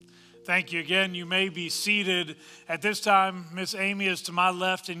Thank you again. You may be seated. At this time, Miss Amy is to my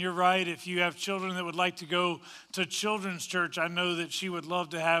left and your right. If you have children that would like to go to children's church, I know that she would love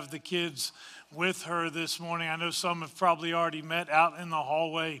to have the kids with her this morning. I know some have probably already met out in the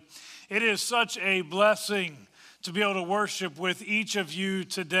hallway. It is such a blessing to be able to worship with each of you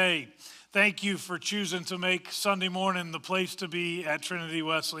today. Thank you for choosing to make Sunday morning the place to be at Trinity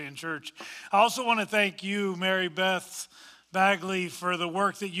Wesleyan Church. I also want to thank you, Mary Beth Bagley, for the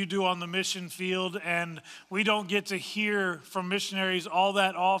work that you do on the mission field, and we don't get to hear from missionaries all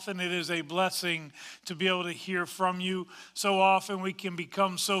that often. It is a blessing to be able to hear from you. So often we can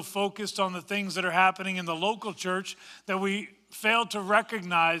become so focused on the things that are happening in the local church that we fail to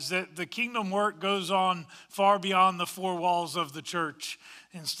recognize that the kingdom work goes on far beyond the four walls of the church.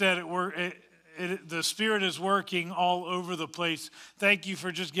 Instead, the Spirit is working all over the place. Thank you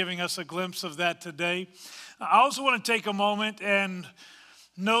for just giving us a glimpse of that today. I also want to take a moment and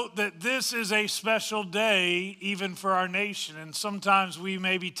note that this is a special day even for our nation. And sometimes we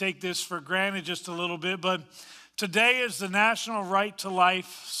maybe take this for granted just a little bit, but today is the National Right to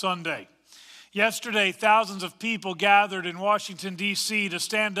Life Sunday. Yesterday, thousands of people gathered in Washington, D.C. to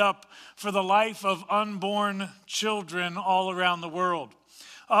stand up for the life of unborn children all around the world.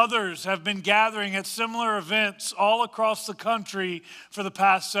 Others have been gathering at similar events all across the country for the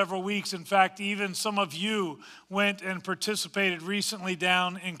past several weeks. In fact, even some of you went and participated recently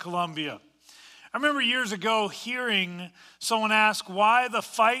down in Colombia. I remember years ago hearing someone ask why the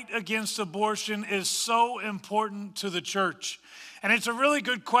fight against abortion is so important to the church. And it's a really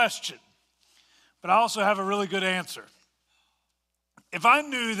good question, but I also have a really good answer. If I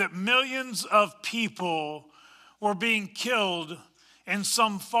knew that millions of people were being killed in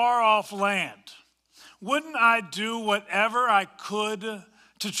some far-off land, wouldn't I do whatever I could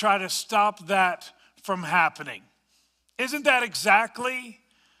to try to stop that from happening? Isn't that exactly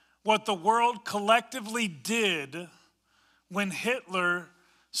what the world collectively did when Hitler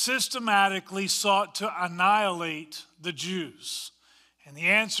systematically sought to annihilate the Jews? And the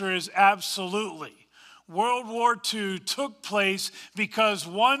answer is absolutely. World War II took place because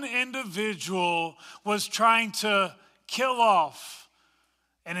one individual was trying to kill off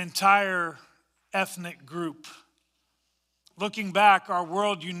an entire ethnic group. Looking back, our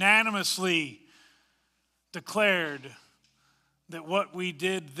world unanimously declared that what we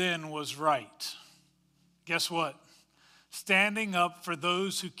did then was right. Guess what? Standing up for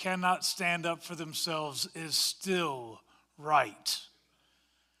those who cannot stand up for themselves is still right.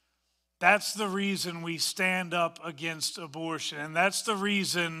 That's the reason we stand up against abortion. And that's the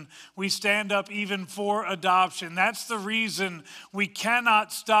reason we stand up even for adoption. That's the reason we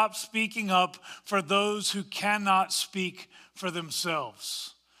cannot stop speaking up for those who cannot speak for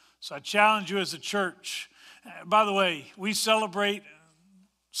themselves. So I challenge you as a church. By the way, we celebrate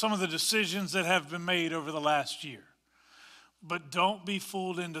some of the decisions that have been made over the last year. But don't be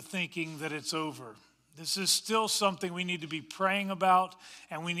fooled into thinking that it's over. This is still something we need to be praying about,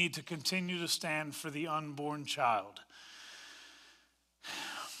 and we need to continue to stand for the unborn child.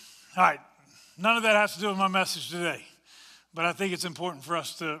 All right, none of that has to do with my message today, but I think it's important for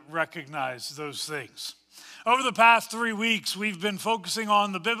us to recognize those things. Over the past 3 weeks, we've been focusing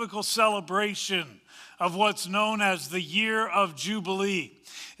on the biblical celebration of what's known as the Year of Jubilee.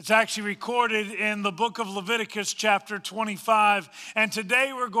 It's actually recorded in the book of Leviticus chapter 25. And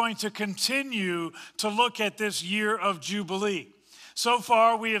today we're going to continue to look at this year of Jubilee. So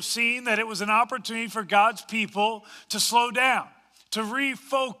far we have seen that it was an opportunity for God's people to slow down, to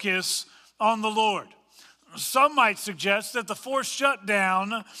refocus on the Lord. Some might suggest that the forced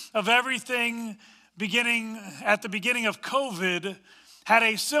shutdown of everything at the beginning of COVID had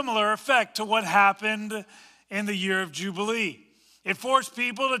a similar effect to what happened in the year of Jubilee. It forced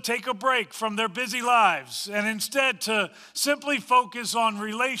people to take a break from their busy lives and instead to simply focus on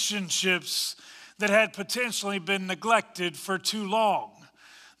relationships that had potentially been neglected for too long.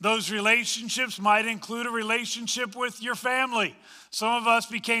 Those relationships might include a relationship with your family. Some of us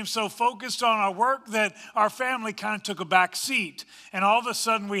became so focused on our work that our family kind of took a back seat. And all of a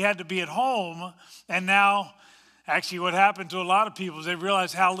sudden we had to be at home. And now, actually what happened to a lot of people is they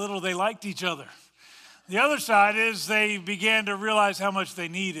realized how little they liked each other. The other side is they began to realize how much they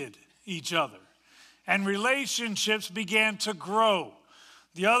needed each other. And relationships began to grow.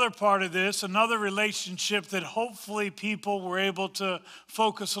 The other part of this, another relationship that hopefully people were able to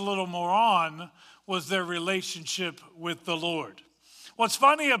focus a little more on, was their relationship with the Lord. What's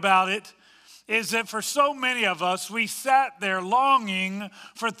funny about it is that for so many of us, we sat there longing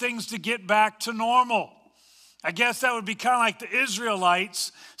for things to get back to normal. I guess that would be kind of like the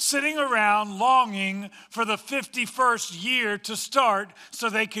Israelites sitting around longing for the 51st year to start so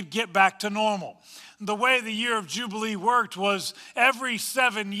they could get back to normal. The way the year of Jubilee worked was every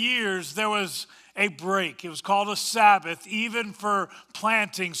 7 years there was a break. It was called a Sabbath, even for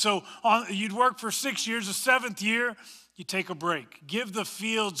planting. So you'd work for 6 years. The 7th year, you take a break. Give the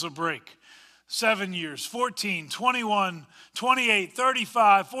fields a break. 7 years, 14, 21, 28,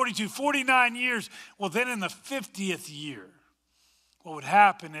 35, 42, 49 years. Well, then in the 50th year, what would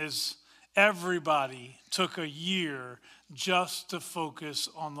happen is everybody took a year just to focus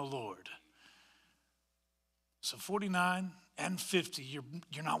on the Lord. So 49 and 50,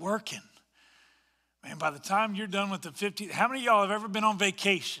 you're not working. Man, by the time you're done with the 50, how many of y'all have ever been on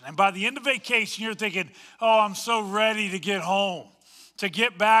vacation? And by the end of vacation, you're thinking, oh, I'm so ready to get home, to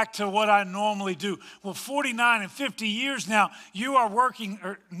get back to what I normally do. Well, 49 and 50 years now, you are working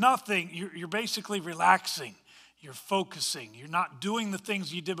or nothing. You're basically relaxing. You're focusing. You're not doing the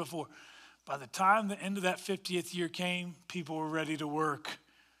things you did before. By the time the end of that 50th year came, people were ready to work.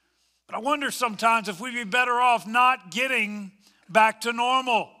 But I wonder sometimes if we'd be better off not getting back to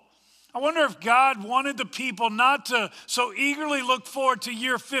normal. I wonder if God wanted the people not to so eagerly look forward to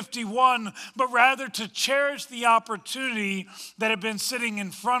year 51, but rather to cherish the opportunity that had been sitting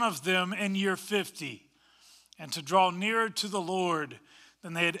in front of them in year 50 and to draw nearer to the Lord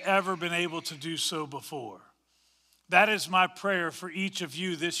than they had ever been able to do so before. That is my prayer for each of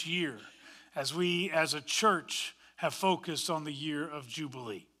you this year as we as a church have focused on the year of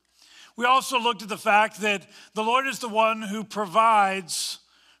Jubilee. We also looked at the fact that the Lord is the one who provides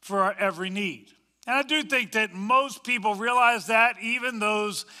for our every need. And I do think that most people realize that, even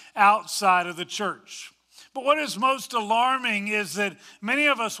those outside of the church. But what is most alarming is that many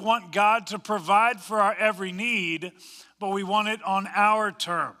of us want God to provide for our every need, but we want it on our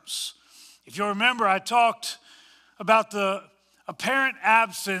terms. If you'll remember, I talked about the apparent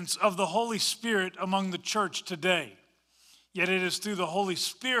absence of the Holy Spirit among the church today. Yet it is through the Holy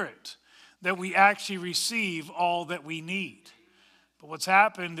Spirit that we actually receive all that we need. But what's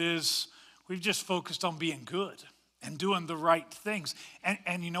happened is we've just focused on being good and doing the right things.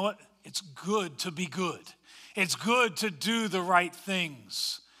 And you know what? It's good to be good. It's good to do the right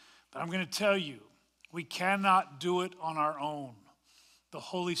things. But I'm going to tell you, we cannot do it on our own. The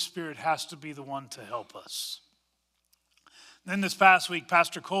Holy Spirit has to be the one to help us. Then this past week,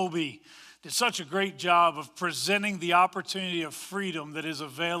 Pastor Colby did such a great job of presenting the opportunity of freedom that is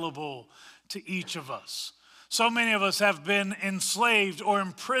available to each of us. So many of us have been enslaved or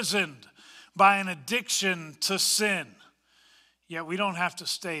imprisoned by an addiction to sin. Yet we don't have to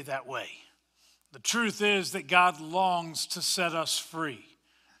stay that way. The truth is that God longs to set us free.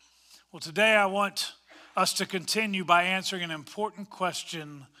 Well, today I want us to continue by answering an important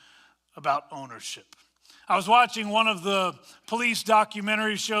question about ownership. I was watching one of the police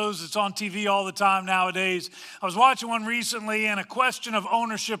documentary shows that's on TV all the time nowadays. I was watching one recently, and a question of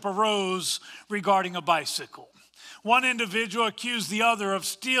ownership arose regarding a bicycle. One individual accused the other of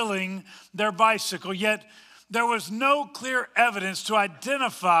stealing their bicycle, yet there was no clear evidence to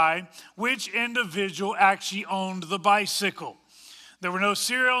identify which individual actually owned the bicycle. There were no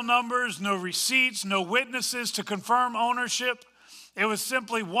serial numbers, no receipts, no witnesses to confirm ownership. It was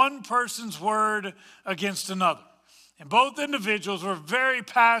simply one person's word against another. And both individuals were very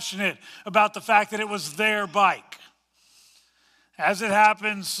passionate about the fact that it was their bike. As it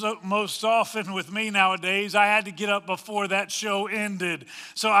happens most often with me nowadays, I had to get up before that show ended.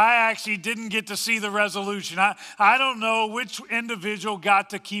 So I actually didn't get to see the resolution. I don't know which individual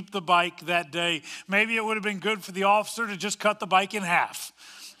got to keep the bike that day. Maybe it would have been good for the officer to just cut the bike in half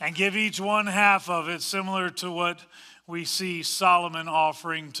and give each one half of it, similar to what we see Solomon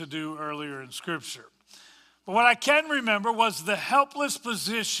offering to do earlier in Scripture. But what I can remember was the helpless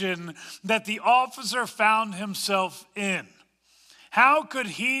position that the officer found himself in. How could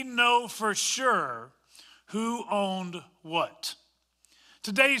he know for sure who owned what?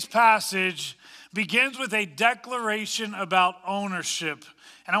 Today's passage begins with a declaration about ownership.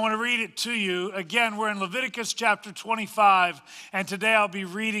 And I want to read it to you. Again, we're in Leviticus chapter 25, and today I'll be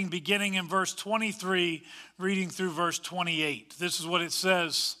reading beginning in verse 23, reading through verse 28. This is what it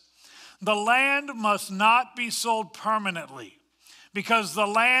says. The land must not be sold permanently, because the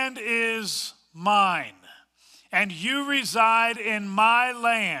land is mine, and you reside in my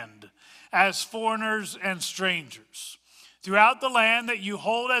land as foreigners and strangers. Throughout the land that you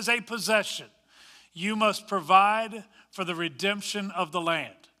hold as a possession, you must provide for the redemption of the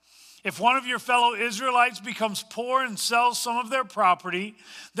land. If one of your fellow Israelites becomes poor and sells some of their property,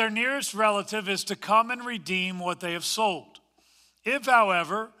 their nearest relative is to come and redeem what they have sold. If,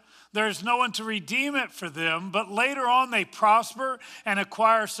 however, There is no one to redeem it for them, but later on they prosper and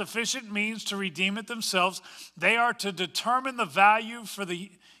acquire sufficient means to redeem it themselves. They are to determine the value for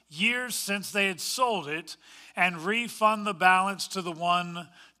the years since they had sold it and refund the balance to the one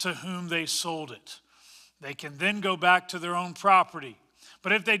to whom they sold it. They can then go back to their own property.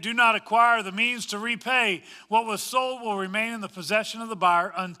 But if they do not acquire the means to repay, what was sold will remain in the possession of the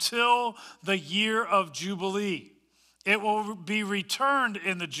buyer until the year of Jubilee. It will be returned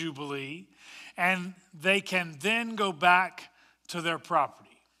in the Jubilee, and they can then go back to their property.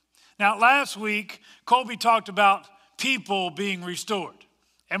 Now, last week, Colby talked about people being restored.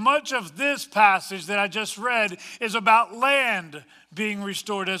 And much of this passage that I just read is about land being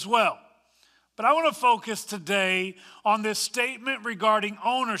restored as well. But I want to focus today on this statement regarding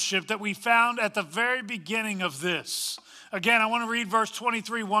ownership that we found at the very beginning of this. Again, I want to read verse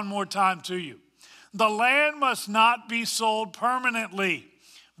 23 one more time to you. The land must not be sold permanently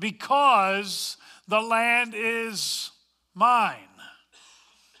because the land is mine,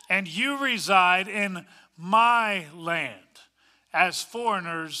 and you reside in my land as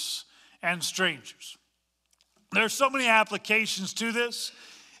foreigners and strangers. There's so many applications to this,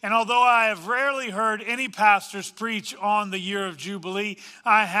 and although I have rarely heard any pastors preach on the year of Jubilee,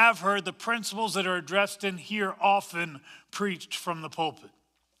 I have heard the principles that are addressed in here often preached from the pulpit.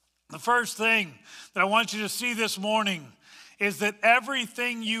 The first thing that I want you to see this morning is that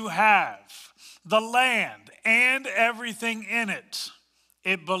everything you have, the land and everything in it,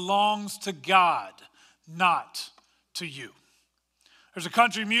 it belongs to God, not to you. There's a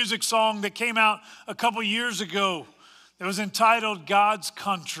country music song that came out a couple years ago that was entitled God's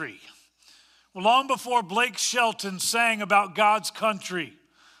Country. Well, long before Blake Shelton sang about God's country,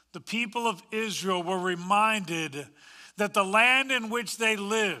 the people of Israel were reminded that the land in which they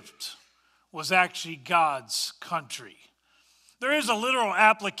lived was actually God's country. There is a literal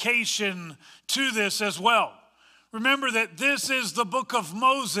application to this as well. Remember that this is the book of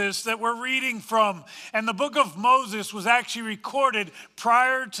Moses that we're reading from. And the book of Moses was actually recorded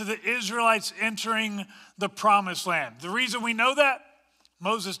prior to the Israelites entering the promised land. The reason we know that,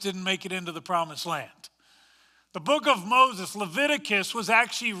 Moses didn't make it into the promised land. The book of Moses, Leviticus, was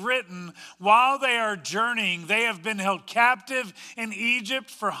actually written while they are journeying. They have been held captive in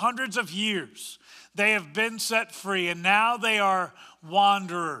Egypt for hundreds of years. They have been set free, and now they are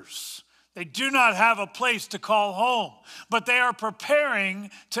wanderers. They do not have a place to call home, but they are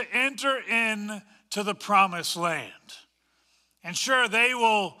preparing to enter into the promised land. And sure, they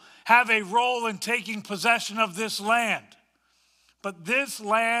will have a role in taking possession of this land. But this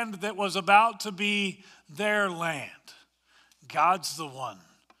land that was about to be their land, God's the one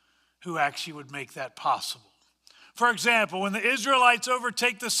who actually would make that possible. For example, when the Israelites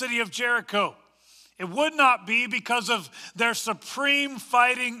overtake the city of Jericho, it would not be because of their supreme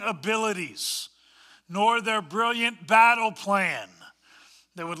fighting abilities, nor their brilliant battle plan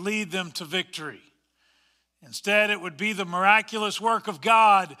that would lead them to victory. Instead, it would be the miraculous work of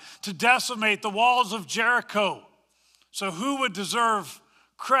God to decimate the walls of Jericho. So who would deserve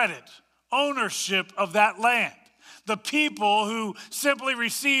credit, ownership of that land? The people who simply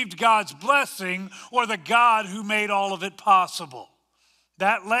received God's blessing, or the God who made all of it possible?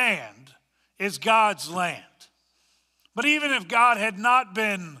 That land is God's land. But even if God had not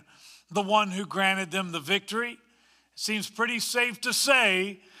been the one who granted them the victory, it seems pretty safe to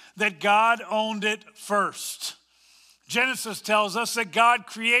say that God owned it first. Genesis tells us that God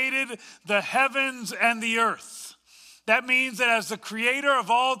created the heavens and the earth. That means that as the creator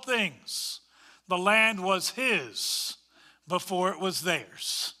of all things, the land was his before it was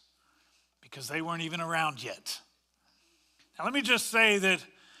theirs, because they weren't even around yet. Now let me just say that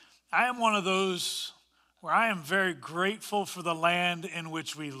I am one of those where I am very grateful for the land in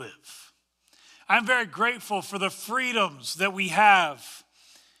which we live. I'm very grateful for the freedoms that we have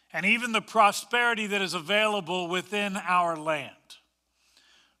and even the prosperity that is available within our land.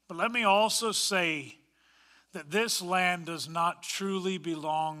 But let me also say that this land does not truly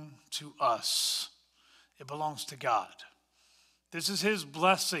belong to us. It belongs to God. This is his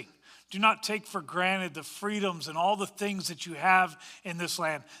blessing. Do not take for granted the freedoms and all the things that you have in this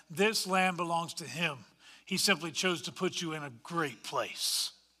land. This land belongs to him. He simply chose to put you in a great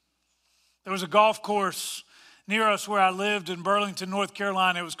place. There was a golf course near us where I lived in Burlington, North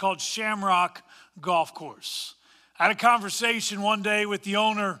Carolina. It was called Shamrock Golf Course. I had a conversation one day with the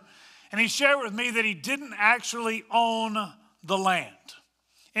owner, and he shared with me that he didn't actually own the land.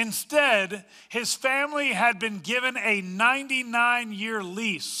 Instead, his family had been given a 99-year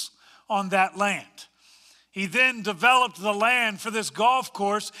lease on that land. He then developed the land for this golf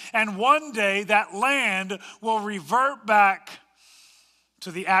course, and one day that land will revert back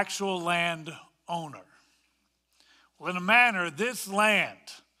to the actual land owner. Well, in a manner, this land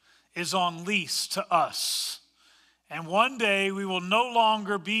is on lease to us. And one day we will no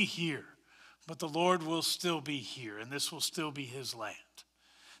longer be here, but the Lord will still be here, and this will still be his land.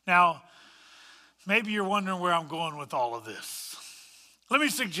 Now, maybe you're wondering where I'm going with all of this. Let me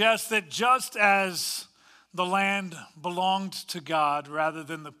suggest that just as the land belonged to God rather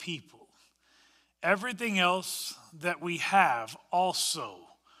than the people, everything else that we have also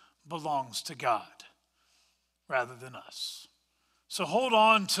belongs to God rather than us. So hold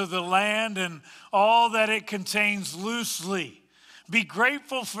on to the land and all that it contains loosely. Be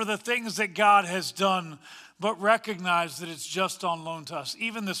grateful for the things that God has done, but recognize that it's just on loan to us.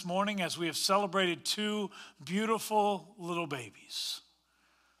 Even this morning, as we have celebrated 2 beautiful little babies,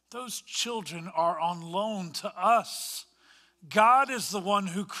 those children are on loan to us. God is the one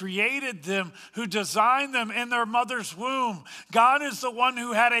who created them, who designed them in their mother's womb. God is the one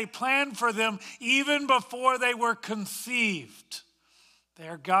who had a plan for them even before they were conceived. They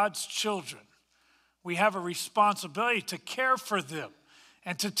are God's children. We have a responsibility to care for them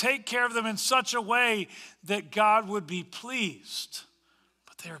and to take care of them in such a way that God would be pleased.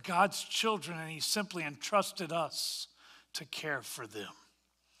 But they are God's children, and he simply entrusted us to care for them.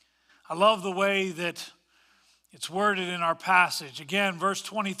 I love the way that it's worded in our passage. Again, verse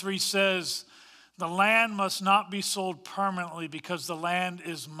 23 says, the land must not be sold permanently because the land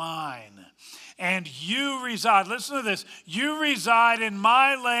is mine. And you reside, listen to this, you reside in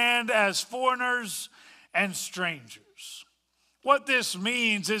my land as foreigners and strangers. What this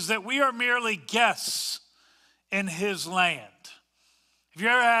means is that we are merely guests in his land. Have you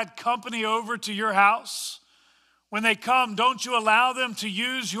ever had company over to your house? When they come, don't you allow them to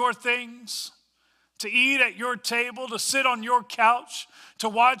use your things? To eat at your table, to sit on your couch, to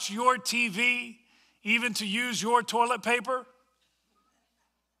watch your TV, even to use your toilet paper?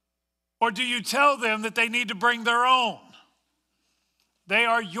 Or do you tell them that they need to bring their own? They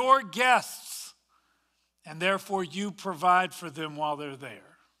are your guests, and therefore you provide for them while they're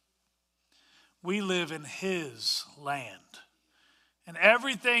there. We live in his land, and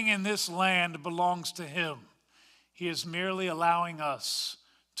everything in this land belongs to him. He is merely allowing us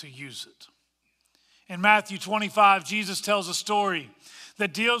to use it. In Matthew 25, Jesus tells a story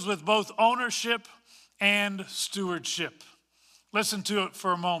that deals with both ownership and stewardship. Listen to it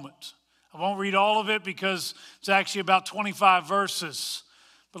for a moment. I won't read all of it because it's actually about 25 verses,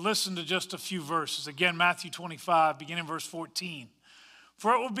 but listen to just a few verses. Again, Matthew 25, beginning verse 14.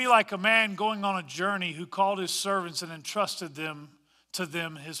 For it will be like a man going on a journey who called his servants and entrusted to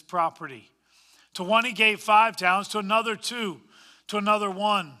them his property. To one he gave 5 talents, to another 2, to another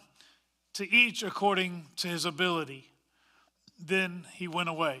 1. To each according to his ability. Then he went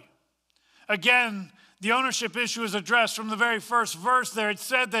away. Again, the ownership issue is addressed from the very first verse there. It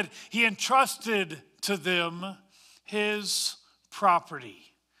said that he entrusted to them his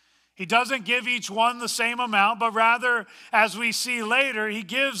property. He doesn't give each one the same amount, but rather, as we see later, he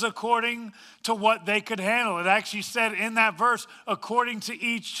gives according to what they could handle. It actually said in that verse, according to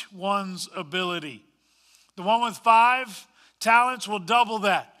each one's ability. The one with 5 talents will double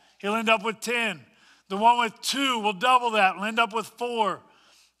that. He'll end up with 10. The one with 2 will double that. Will end up with 4.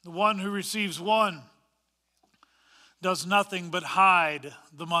 The one who receives 1 does nothing but hide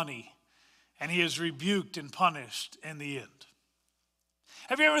the money, and he is rebuked and punished in the end.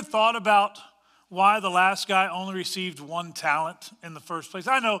 Have you ever thought about why the last guy only received 1 talent in the first place?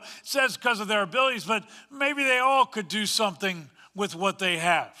 I know it says because of their abilities, but maybe they all could do something with what they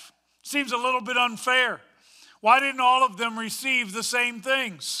have. Seems a little bit unfair. Why didn't all of them receive the same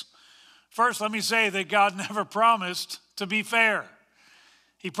things? First, let me say that God never promised to be fair.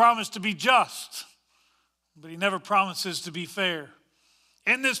 He promised to be just, but he never promises to be fair.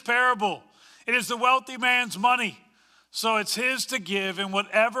 In this parable, it is the wealthy man's money, so it's his to give in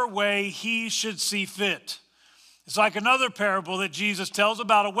whatever way he should see fit. It's like another parable that Jesus tells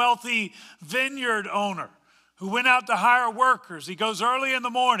about a wealthy vineyard owner who went out to hire workers. He goes early in the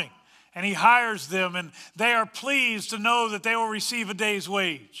morning and he hires them, and they are pleased to know that they will receive a day's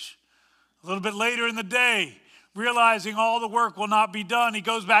wage. A little bit later in the day, realizing all the work will not be done, he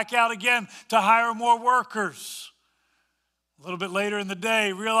goes back out again to hire more workers. A little bit later in the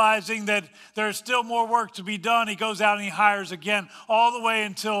day, realizing that there's still more work to be done, he goes out and he hires again, all the way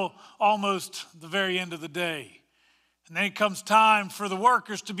until almost the very end of the day. And then it comes time for the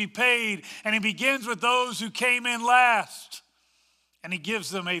workers to be paid, and he begins with those who came in last, and he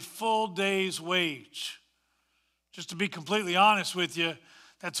gives them a full day's wage. Just to be completely honest with you,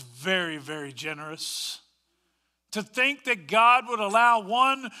 that's very, very generous. To think that God would allow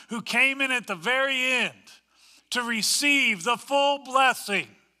one who came in at the very end to receive the full blessing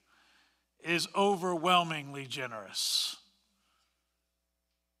is overwhelmingly generous.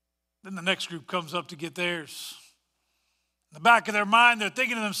 Then the next group comes up to get theirs. In the back of their mind, they're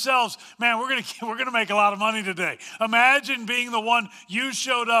thinking to themselves, man, we're gonna make a lot of money today. Imagine being the one, you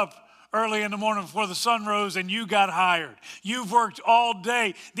showed up early in the morning before the sun rose and you got hired. You've worked all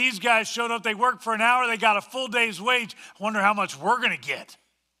day. These guys showed up, they worked for an hour, they got a full day's wage. I wonder how much we're gonna get.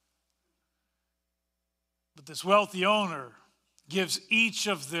 But this wealthy owner gives each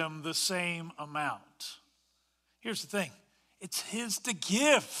of them the same amount. Here's the thing, it's his to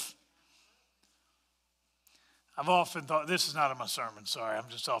give. I've often thought, this is not in my sermon, sorry, I'm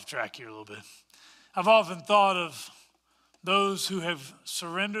just off track here a little bit. I've often thought of those who have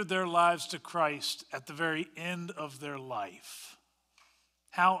surrendered their lives to Christ at the very end of their life.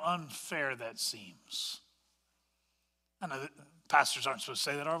 How unfair that seems. I know that pastors aren't supposed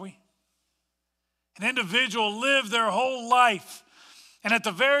to say that, are we? An individual lived their whole life, and at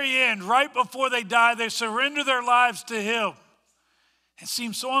the very end, right before they die, they surrender their lives to Him. It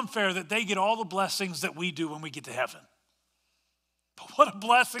seems so unfair that they get all the blessings that we do when we get to heaven. But what a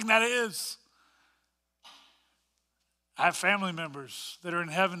blessing that is. I have family members that are in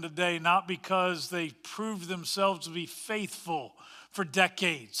heaven today, not because they proved themselves to be faithful for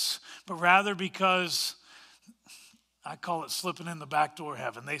decades, but rather because, I call it slipping in the back door of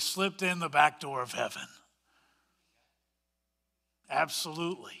heaven. They slipped in the back door of heaven.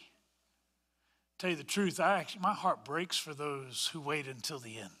 Absolutely. Tell you the truth, my heart breaks for those who wait until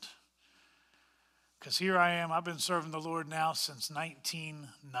the end. Because here I am, I've been serving the Lord now since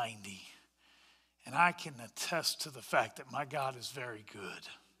 1990. And I can attest to the fact that my God is very good.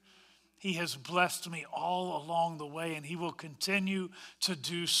 He has blessed me all along the way, and He will continue to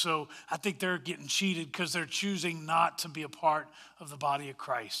do so. I think they're getting cheated because they're choosing not to be a part of the body of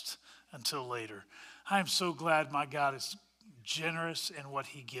Christ until later. I am so glad my God is generous in what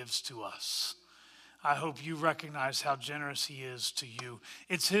He gives to us. I hope you recognize how generous He is to you.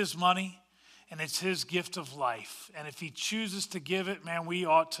 It's His money, and it's His gift of life. And if He chooses to give it, man, we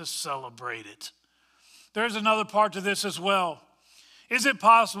ought to celebrate it. There's another part to this as well. Is it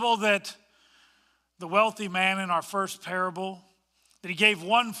possible that the wealthy man in our first parable, that he gave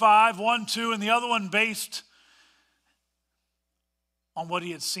 1 5, 1 2, and the other one based on what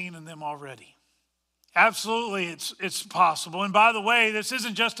he had seen in them already? Absolutely, it's possible. And by the way, this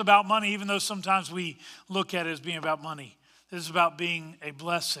isn't just about money, even though sometimes we look at it as being about money. This is about being a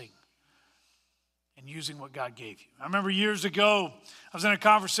blessing and using what God gave you. I remember years ago, I was in a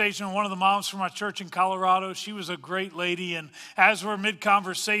conversation with one of the moms from my church in Colorado. She was a great lady, and as we're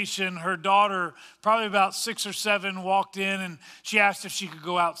mid-conversation, her daughter, probably about 6 or 7, walked in, and she asked if she could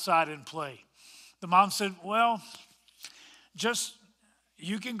go outside and play. The mom said, well,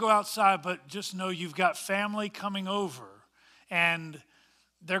 you can go outside, but just know you've got family coming over, and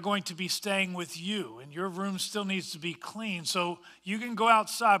they're going to be staying with you, and your room still needs to be clean. So you can go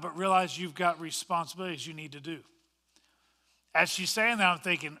outside, but realize you've got responsibilities you need to do. As she's saying that, I'm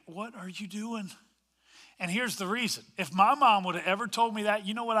thinking, what are you doing? And here's the reason. If my mom would have ever told me that,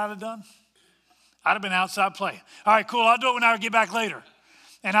 you know what I'd have done? I'd have been outside playing. All right, cool, I'll do it when I get back later.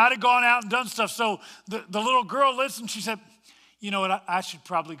 And I'd have gone out and done stuff. So the little girl listened. She said, you know what, I should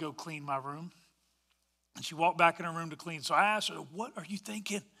probably go clean my room. And she walked back in her room to clean. So I asked her, what are you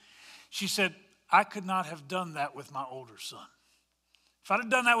thinking? She said, I could not have done that with my older son. If I'd have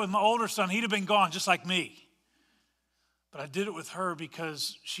done that with my older son, he'd have been gone just like me. But I did it with her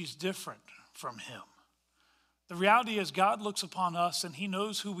because she's different from him. The reality is God looks upon us and He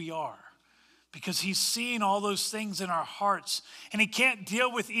knows who we are because He's seen all those things in our hearts. And He can't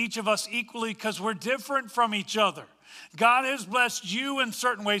deal with each of us equally because we're different from each other. God has blessed you in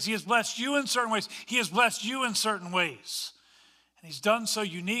certain ways. He has blessed you in certain ways. He has blessed you in certain ways. And He's done so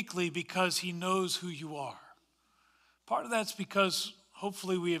uniquely because He knows who you are. Part of that's because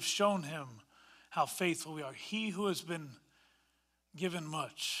hopefully we have shown Him how faithful we are. He who has been given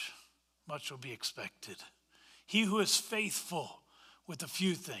much, much will be expected. He who is faithful with a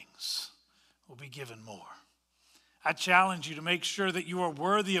few things will be given more. I challenge you to make sure that you are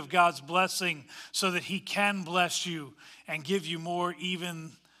worthy of God's blessing so that He can bless you and give you more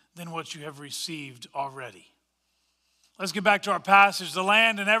even than what you have received already. Let's get back to our passage. The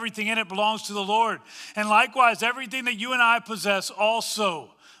land and everything in it belongs to the Lord. And likewise, everything that you and I possess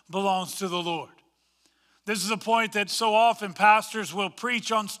also belongs to the Lord. This is a point that so often pastors will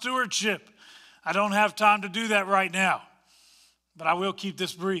preach on stewardship. I don't have time to do that right now, but I will keep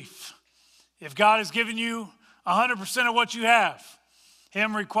this brief. If God has given you 100% of what you have,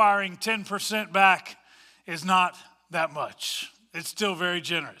 Him requiring 10% back is not that much. It's still very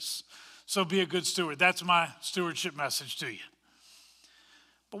generous. So be a good steward. That's my stewardship message to you.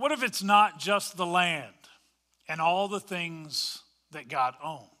 But what if it's not just the land and all the things that God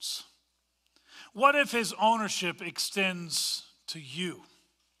owns? What if his ownership extends to you?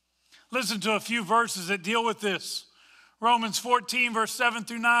 Listen to a few verses that deal with this. Romans 14, verse 7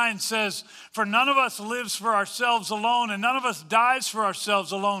 through 9 says, "For none of us lives for ourselves alone, and none of us dies for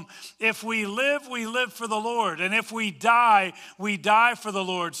ourselves alone. If we live for the Lord. And if we die for the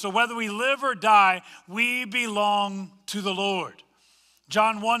Lord. So whether we live or die, we belong to the Lord."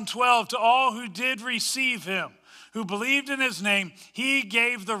 John 1:12, "To all who did receive him, who believed in his name, he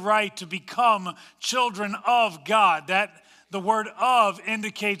gave the right to become children of God." The word "of"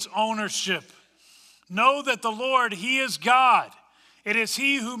 indicates ownership. Know that the Lord, he is God. It is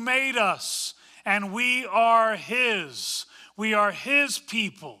he who made us, and we are his. We are his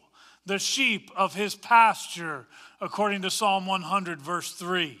people, the sheep of his pasture, according to Psalm 100, verse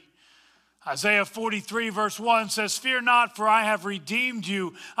 3. Isaiah 43, verse 1 says, "Fear not, for I have redeemed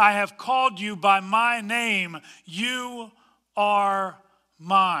you. I have called you by my name. You are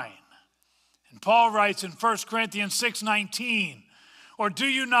mine." And Paul writes in 1 Corinthians 6:19, "Or do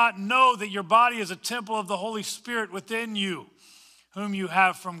you not know that your body is a temple of the Holy Spirit within you, whom you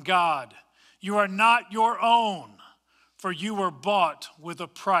have from God? You are not your own, for you were bought with a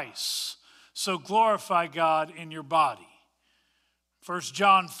price. So glorify God in your body." 1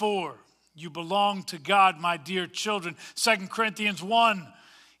 John 4, "You belong to God, my dear children." 2 Corinthians 1,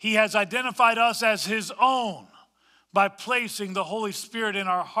 "He has identified us as his own by placing the Holy Spirit in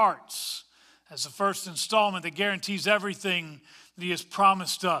our hearts as the first installment that guarantees everything that he has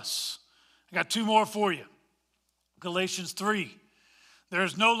promised us." I got two more for you. Galatians 3, "There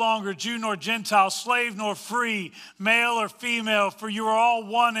is no longer Jew nor Gentile, slave nor free, male or female, for you are all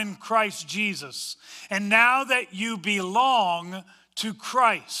one in Christ Jesus. And now that you belong to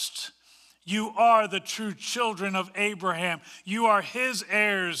Christ, you are the true children of Abraham. You are his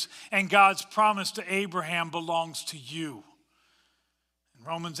heirs, and God's promise to Abraham belongs to you." In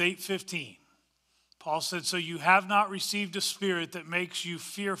Romans 8:15, Paul said, "So you have not received a spirit that makes you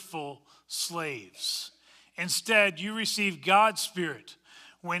fearful slaves. Instead, you received God's Spirit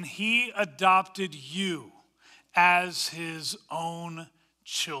when he adopted you as his own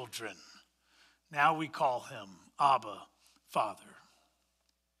children. Now we call him Abba, Father."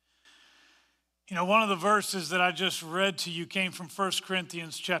 You know, one of the verses that I just read to you came from 1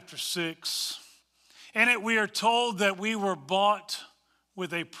 Corinthians chapter 6. In it, we are told that we were bought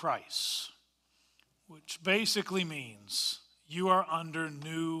with a price, which basically means you are under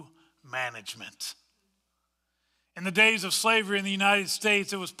new management. In the days of slavery in the United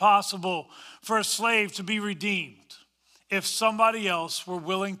States, it was possible for a slave to be redeemed if somebody else were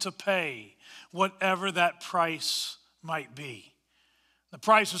willing to pay whatever that price might be. The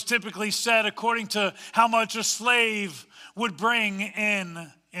price was typically set according to how much a slave would bring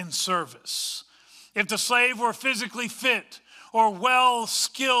in service. If the slave were physically fit or well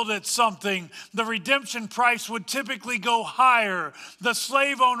skilled at something, the redemption price would typically go higher. The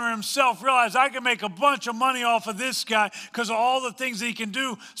slave owner himself realized, I can make a bunch of money off of this guy because of all the things that he can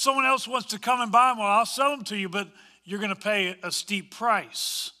do. Someone else wants to come and buy him. Well, I'll sell him to you, but you're going to pay a steep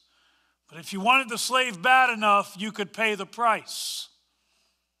price. But if you wanted the slave bad enough, you could pay the price.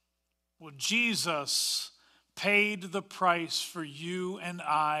 Well, Jesus paid the price for you and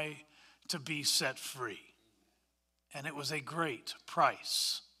I to be set free. And it was a great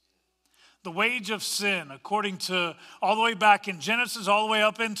price. The wage of sin, according to all the way back in Genesis, all the way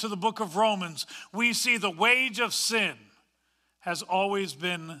up into the book of Romans, we see the wage of sin has always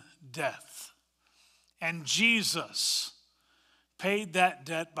been death. And Jesus paid that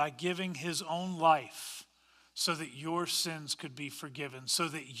debt by giving his own life so that your sins could be forgiven, so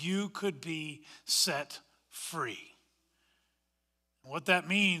that you could be set free. What that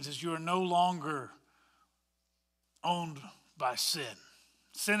means is you are no longer owned by sin.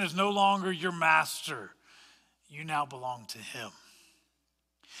 Sin is no longer your master. You now belong to him.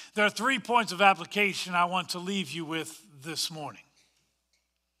 There are 3 points of application I want to leave you with this morning.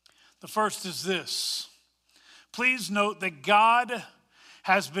 The first is this. Please note that God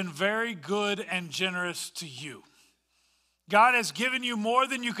has been very good and generous to you. God has given you more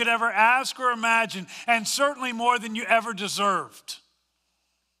than you could ever ask or imagine, and certainly more than you ever deserved.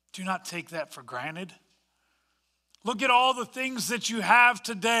 Do not take that for granted. Look at all the things that you have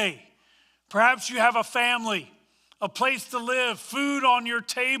today. Perhaps you have a family, a place to live, food on your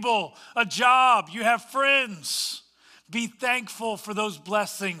table, a job, you have friends. Be thankful for those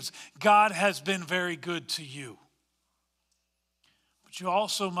blessings. God has been very good to you. But you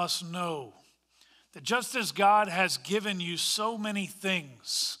also must know that just as God has given you so many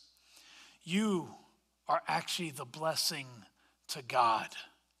things, you are actually the blessing to God.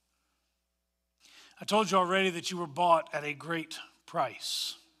 I told you already that you were bought at a great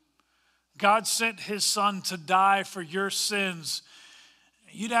price. God sent his son to die for your sins.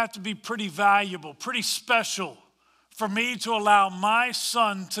 You'd have to be pretty valuable, pretty special for me to allow my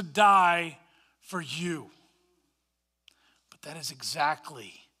son to die for you. But that is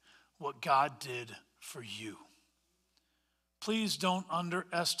exactly what God did for you. Please don't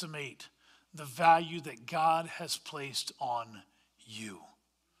underestimate the value that God has placed on you.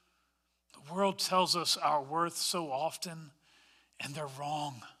 The world tells us our worth so often, and they're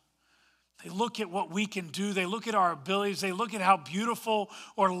wrong. They look at what we can do. They look at our abilities. They look at how beautiful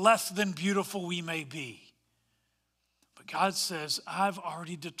or less than beautiful we may be. But God says, I've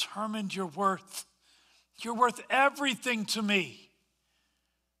already determined your worth. You're worth everything to me.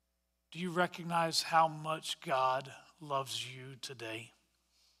 Do you recognize how much God loves you today?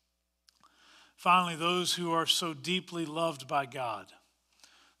 Finally, those who are so deeply loved by God,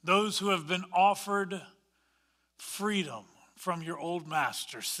 those who have been offered freedom from your old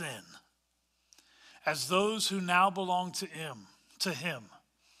master, sin, as those who now belong to him,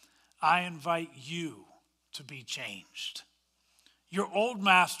 I invite you to be changed. Your old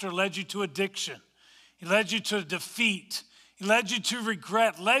master led you to addiction. He led you to defeat. He led you to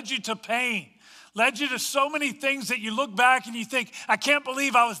regret, led you to pain, led you to so many things that you look back and you think, I can't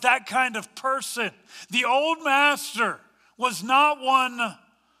believe I was that kind of person. The old master was not one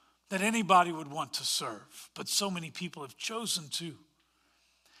that anybody would want to serve, but so many people have chosen to.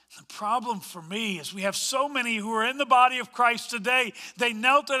 The problem for me is we have so many who are in the body of Christ today. They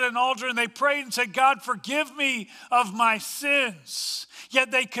knelt at an altar and they prayed and said, God, forgive me of my sins.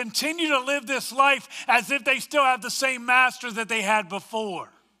 Yet they continue to live this life as if they still have the same master that they had before.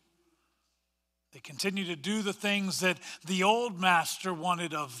 They continue to do the things that the old master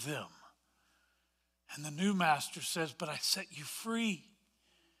wanted of them. And the new master says, but I set you free.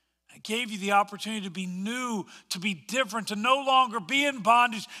 I gave you the opportunity to be new, to be different, to no longer be in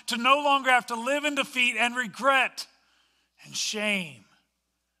bondage, to no longer have to live in defeat and regret and shame.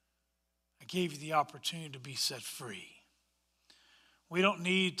 I gave you the opportunity to be set free. We don't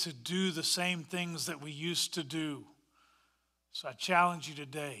need to do the same things that we used to do. So I challenge you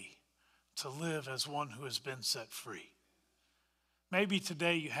today to live as one who has been set free. Maybe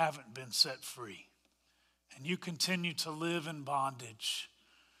today you haven't been set free and you continue to live in bondage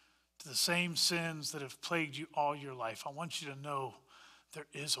to the same sins that have plagued you all your life. I want you to know there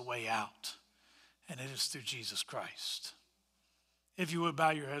is a way out, and it is through Jesus Christ. If you would bow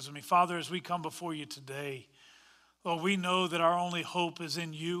your heads with me. Father, as we come before you today, Lord, we know that our only hope is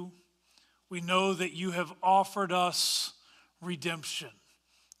in you. We know that you have offered us redemption.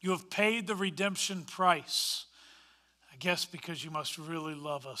 You have paid the redemption price, I guess because you must really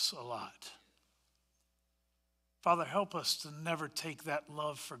love us a lot. Father, help us to never take that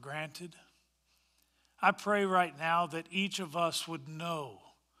love for granted. I pray right now that each of us would know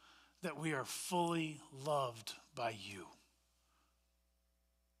that we are fully loved by you.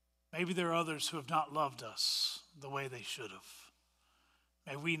 Maybe there are others who have not loved us the way they should have.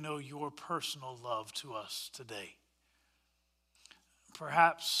 May we know your personal love to us today.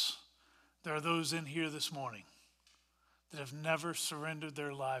 Perhaps there are those in here this morning that have never surrendered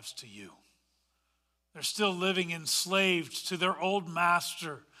their lives to you. They're still living enslaved to their old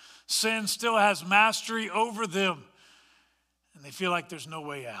master. Sin still has mastery over them, and they feel like there's no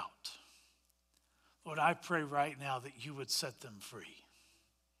way out. Lord, I pray right now that you would set them free.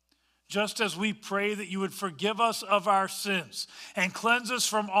 Just as we pray that you would forgive us of our sins and cleanse us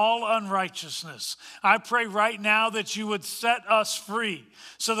from all unrighteousness, I pray right now that you would set us free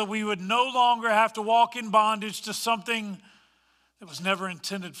so that we would no longer have to walk in bondage to something that was never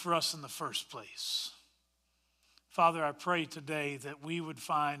intended for us in the first place. Father, I pray today that we would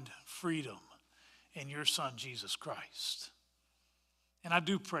find freedom in your Son, Jesus Christ. And I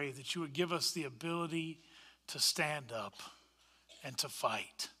do pray that you would give us the ability to stand up and to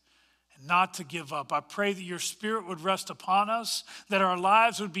fight and not to give up. I pray that your Spirit would rest upon us, that our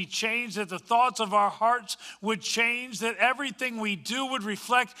lives would be changed, that the thoughts of our hearts would change, that everything we do would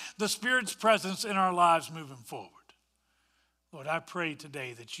reflect the Spirit's presence in our lives moving forward. Lord, I pray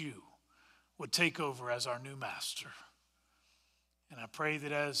today that you would take over as our new master. And I pray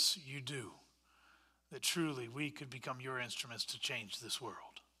that as you do, that truly we could become your instruments to change this world.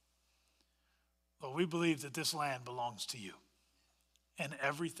 Lord, we believe that this land belongs to you and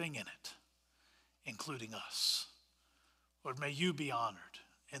everything in it, including us. Lord, may you be honored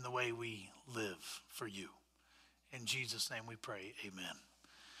in the way we live for you. In Jesus' name we pray, amen.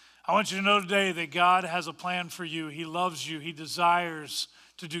 I want you to know today that God has a plan for you. He loves you. He desires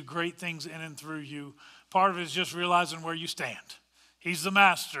to do great things in and through you. Part of it is just realizing where you stand. He's the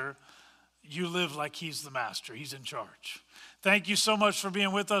master. You live like he's the master. He's in charge. Thank you so much for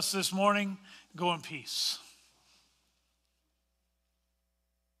being with us this morning. Go in peace.